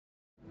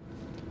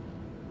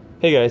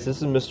Hey guys, this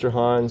is Mr.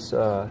 Han's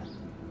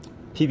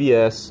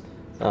PBS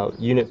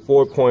Unit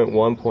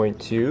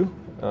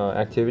 4.1.2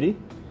 activity.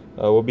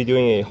 We'll be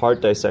doing a heart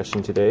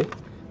dissection today.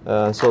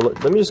 So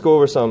let me just go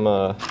over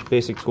some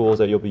basic tools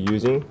that you'll be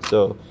using.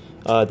 So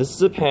this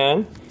is a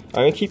pan.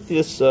 I'm going to keep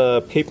this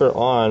paper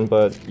on,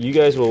 but you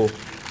guys will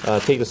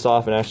take this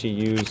off and actually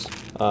use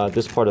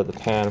this part of the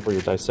pan for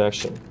your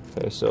dissection.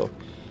 Okay, so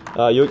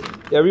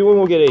everyone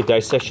will get a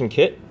dissection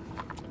kit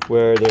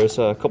where there's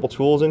a couple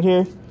tools in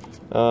here.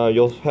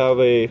 You'll have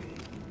a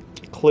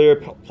clear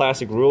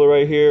plastic ruler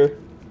right here,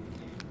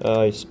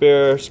 a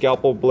spare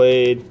scalpel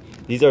blade.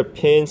 These are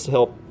pins to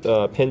help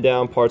pin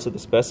down parts of the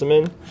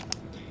specimen.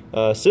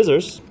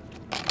 Scissors.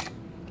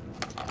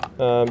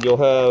 You'll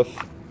have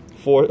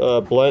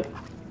a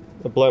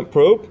blunt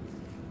probe,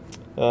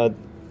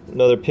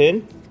 another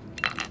pin,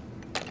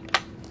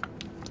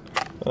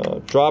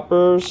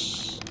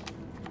 droppers,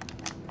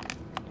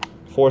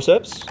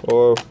 forceps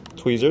or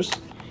tweezers,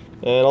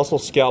 and also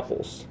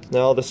scalpels.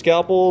 Now the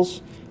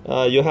scalpels,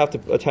 you'll have to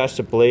attach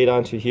the blade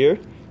onto here,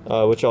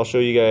 which I'll show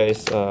you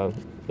guys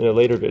in a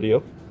later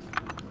video.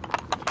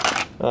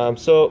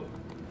 So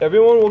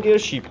everyone will get a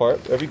sheet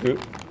part, every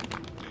group.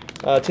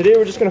 Today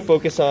we're just going to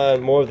focus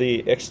on more of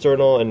the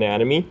external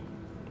anatomy.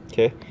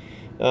 Okay,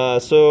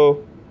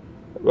 so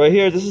right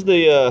here, this is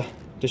the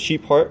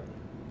sheet part.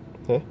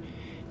 Okay,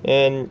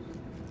 and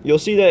you'll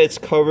see that it's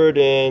covered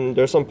in.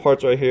 There's some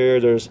parts right here.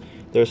 There's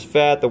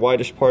fat. The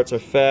whitish parts are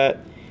fat.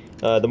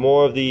 The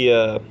more of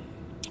the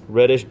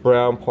reddish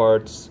brown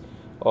parts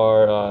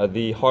are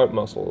the heart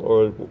muscle,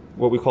 or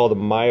what we call the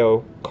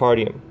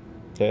myocardium.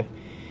 Okay.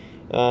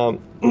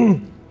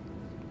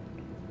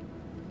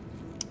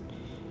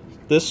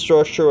 This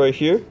structure right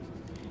here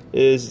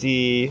is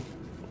the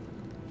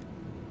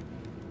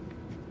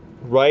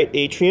right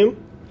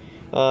atrium.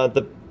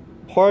 The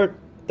part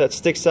that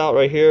sticks out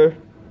right here,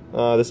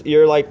 this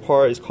ear-like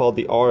part, is called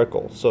the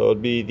auricle. So it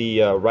would be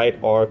the right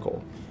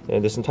auricle,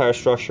 and this entire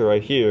structure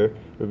right here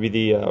would be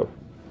the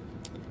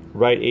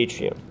right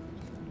atrium.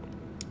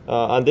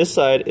 On this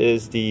side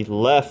is the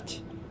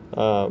left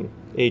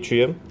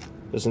atrium,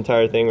 this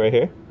entire thing right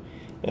here.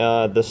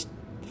 This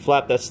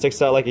flap that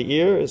sticks out like an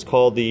ear is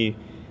called the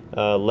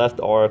left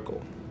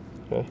auricle.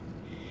 Okay.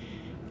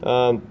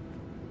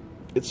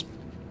 It's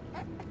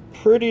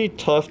pretty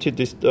tough to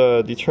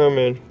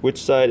determine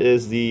which side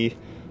is the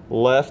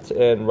left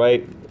and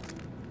right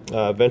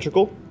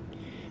ventricle.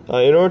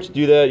 In order to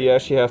do that, you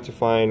actually have to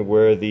find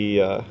where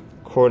the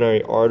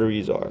coronary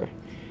arteries are.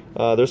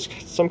 There's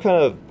some kind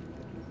of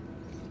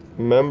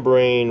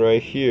membrane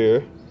right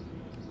here,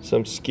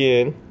 some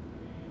skin,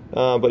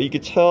 but you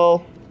could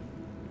tell.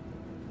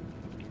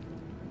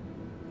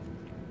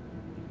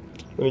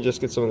 Let me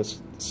just get some of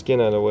this skin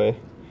out of the way.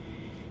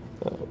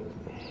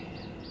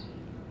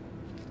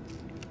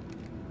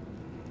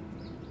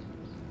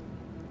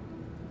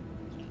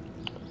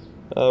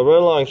 Right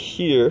along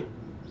here,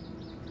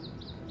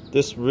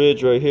 this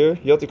ridge right here,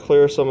 you have to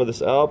clear some of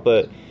this out,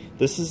 but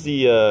this is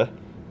the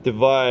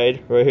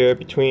divide right here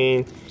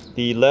between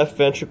the left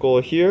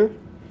ventricle here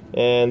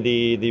and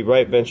the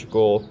right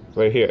ventricle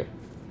right here.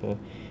 Okay.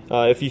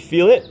 If you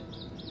feel it,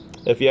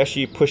 if you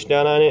actually push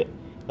down on it,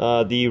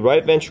 the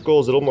right ventricle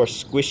is a little more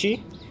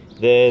squishy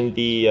than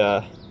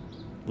the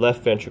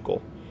left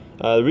ventricle.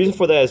 The reason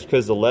for that is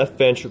because the left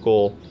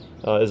ventricle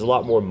is a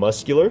lot more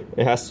muscular.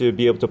 It has to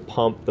be able to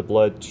pump the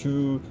blood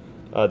to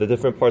the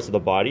different parts of the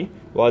body,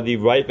 while the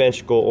right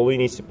ventricle only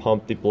needs to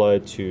pump the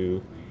blood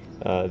to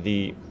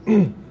the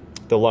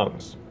the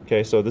lungs.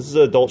 Okay, so this is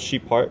an adult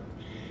sheet part.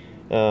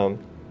 On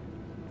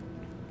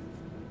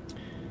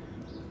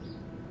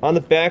the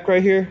back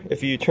right here,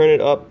 if you turn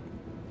it up,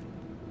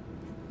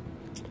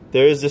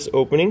 there is this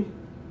opening.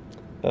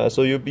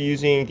 So you'll be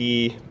using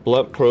the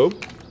blunt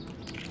probe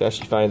to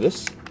actually find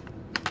this.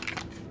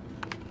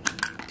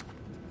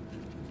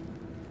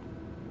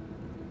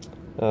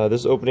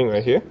 This opening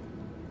right here.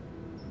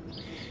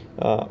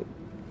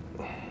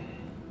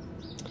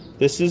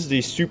 This is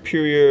the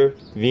superior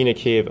vena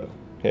cava.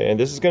 Okay, and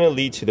this is going to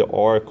lead to the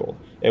auricle.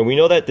 And we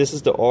know that this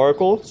is the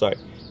auricle. Sorry,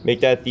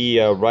 make that the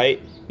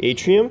right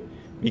atrium,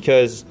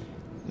 because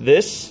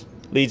this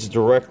leads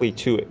directly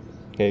to it.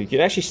 Okay, you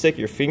can actually stick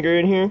your finger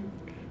in here,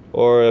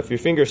 or if your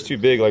finger is too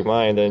big like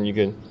mine, then you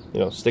can,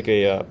 stick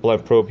a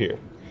blunt probe here.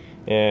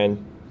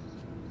 And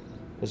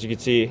as you can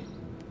see,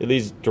 it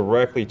leads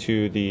directly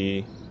to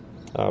the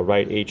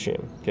right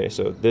atrium. Okay,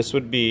 so this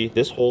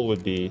hole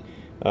would be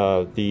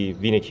the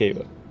vena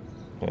cava.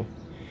 Okay.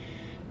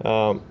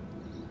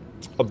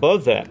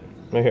 Above that,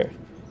 right here,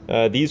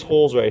 these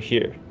holes right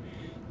here,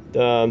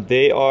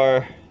 they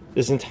are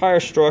this entire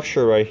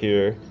structure right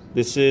here.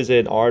 This is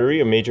an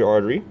artery, a major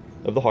artery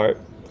of the heart.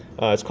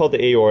 It's called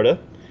the aorta.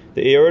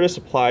 The aorta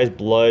supplies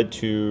blood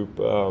to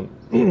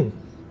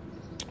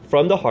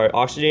from the heart,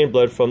 oxygenated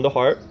blood from the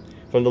heart,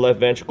 from the left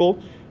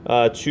ventricle,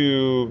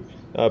 to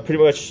pretty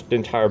much the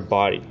entire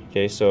body.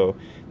 Okay, so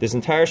this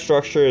entire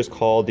structure is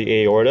called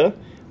the aorta,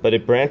 but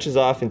it branches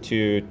off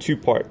into two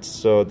parts.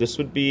 So this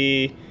would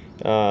be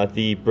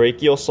the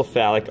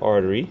Brachiocephalic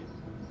Artery,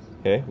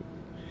 okay,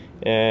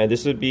 and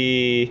this would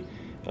be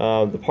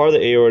the part of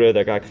the aorta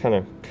that got kind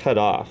of cut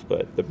off.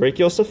 But the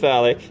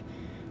brachiocephalic,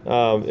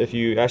 if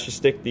you actually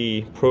stick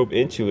the probe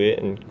into it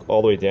and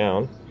all the way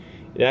down,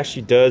 it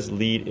actually does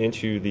lead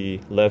into the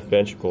left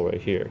ventricle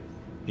right here.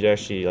 You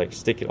actually like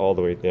stick it all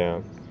the way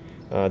down.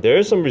 There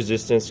is some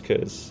resistance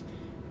because,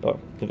 oh,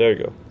 there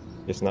you go.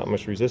 It's not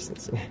much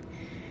resistance.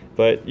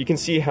 But you can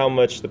see how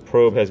much the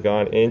probe has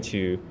gone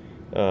into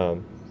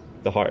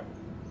the heart.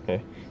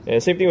 Okay,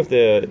 and same thing with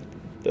the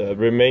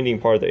remaining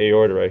part of the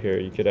aorta right here.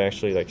 You could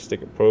actually like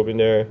stick a probe in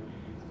there,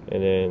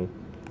 and then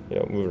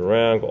move it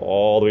around, go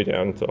all the way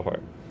down into the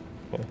heart.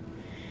 Okay.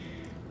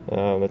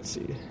 Let's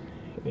see,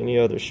 any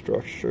other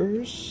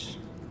structures?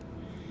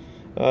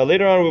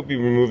 Later on, we'll be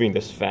removing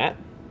this fat.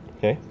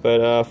 Okay,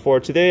 but for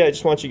today, I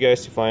just want you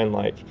guys to find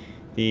like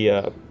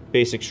the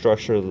basic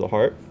structure of the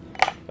heart.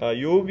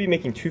 You will be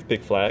making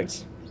toothpick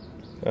flags,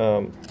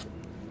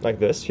 like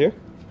this here.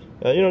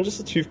 Just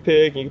a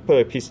toothpick. You can put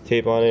a piece of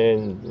tape on it,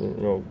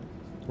 and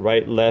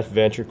right, left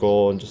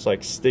ventricle, and just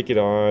like stick it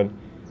on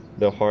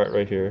the heart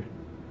right here,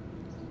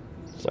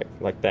 just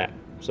like that.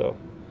 So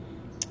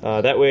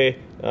that way,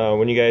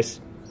 when you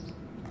guys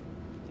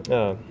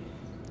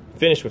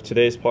finish with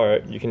today's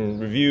part, you can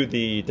review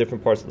the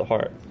different parts of the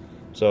heart.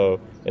 So,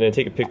 and then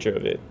take a picture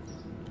of it.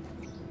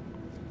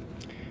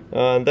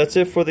 That's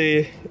it for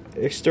the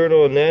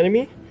external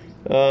anatomy.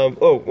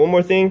 Oh, one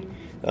more thing.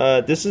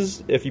 This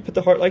is, if you put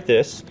the heart like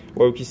this,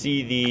 where we can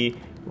see the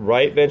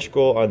right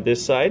ventricle on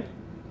this side,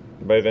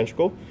 right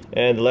ventricle,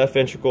 and the left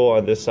ventricle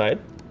on this side.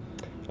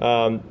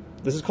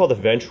 This is called the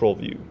ventral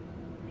view.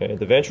 Okay?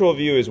 The ventral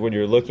view is when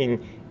you're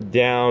looking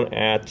down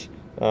at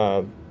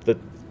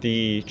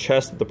the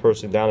chest of the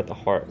person, down at the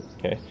heart.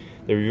 Okay.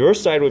 The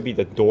reverse side would be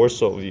the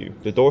dorsal view.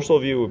 The dorsal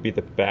view would be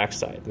the back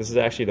side. This is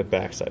actually the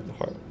back side of the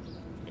heart.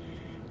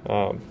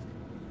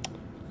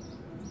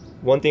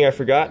 One thing I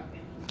forgot,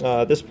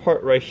 this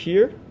part right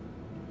here,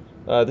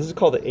 this is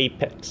called the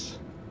apex.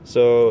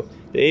 So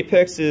the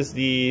apex is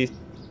the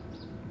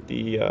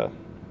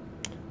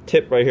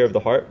tip right here of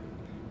the heart,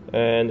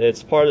 and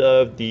it's part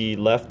of the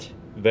left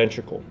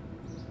ventricle.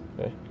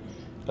 Okay.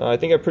 I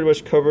think I pretty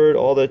much covered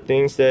all the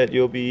things that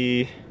you'll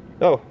be...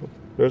 Oh,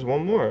 there's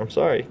one more. I'm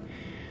sorry.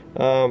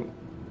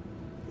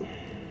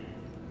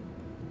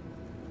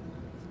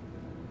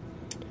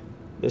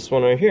 This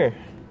one right here.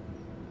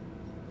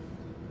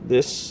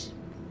 This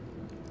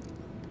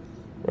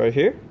right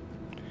here.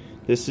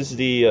 This is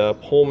the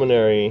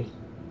pulmonary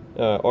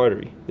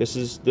artery.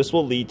 This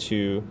will lead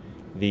to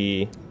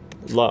the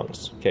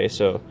lungs. Okay,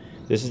 so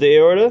this is the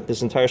aorta.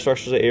 This entire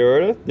structure is the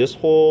aorta. This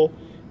whole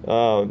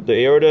the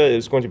aorta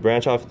is going to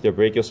branch off the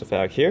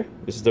brachiocephalic here.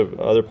 This is the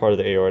other part of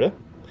the aorta.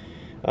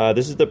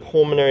 This is the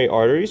pulmonary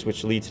arteries,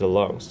 which lead to the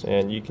lungs,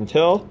 and you can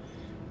tell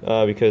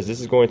because this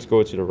is going to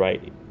go to the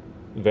right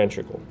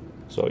ventricle.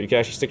 So you can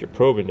actually stick your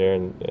probe in there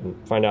and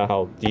find out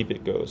how deep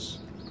it goes.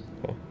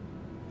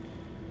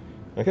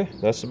 Okay,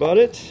 that's about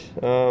it.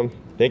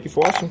 Thank you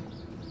for watching.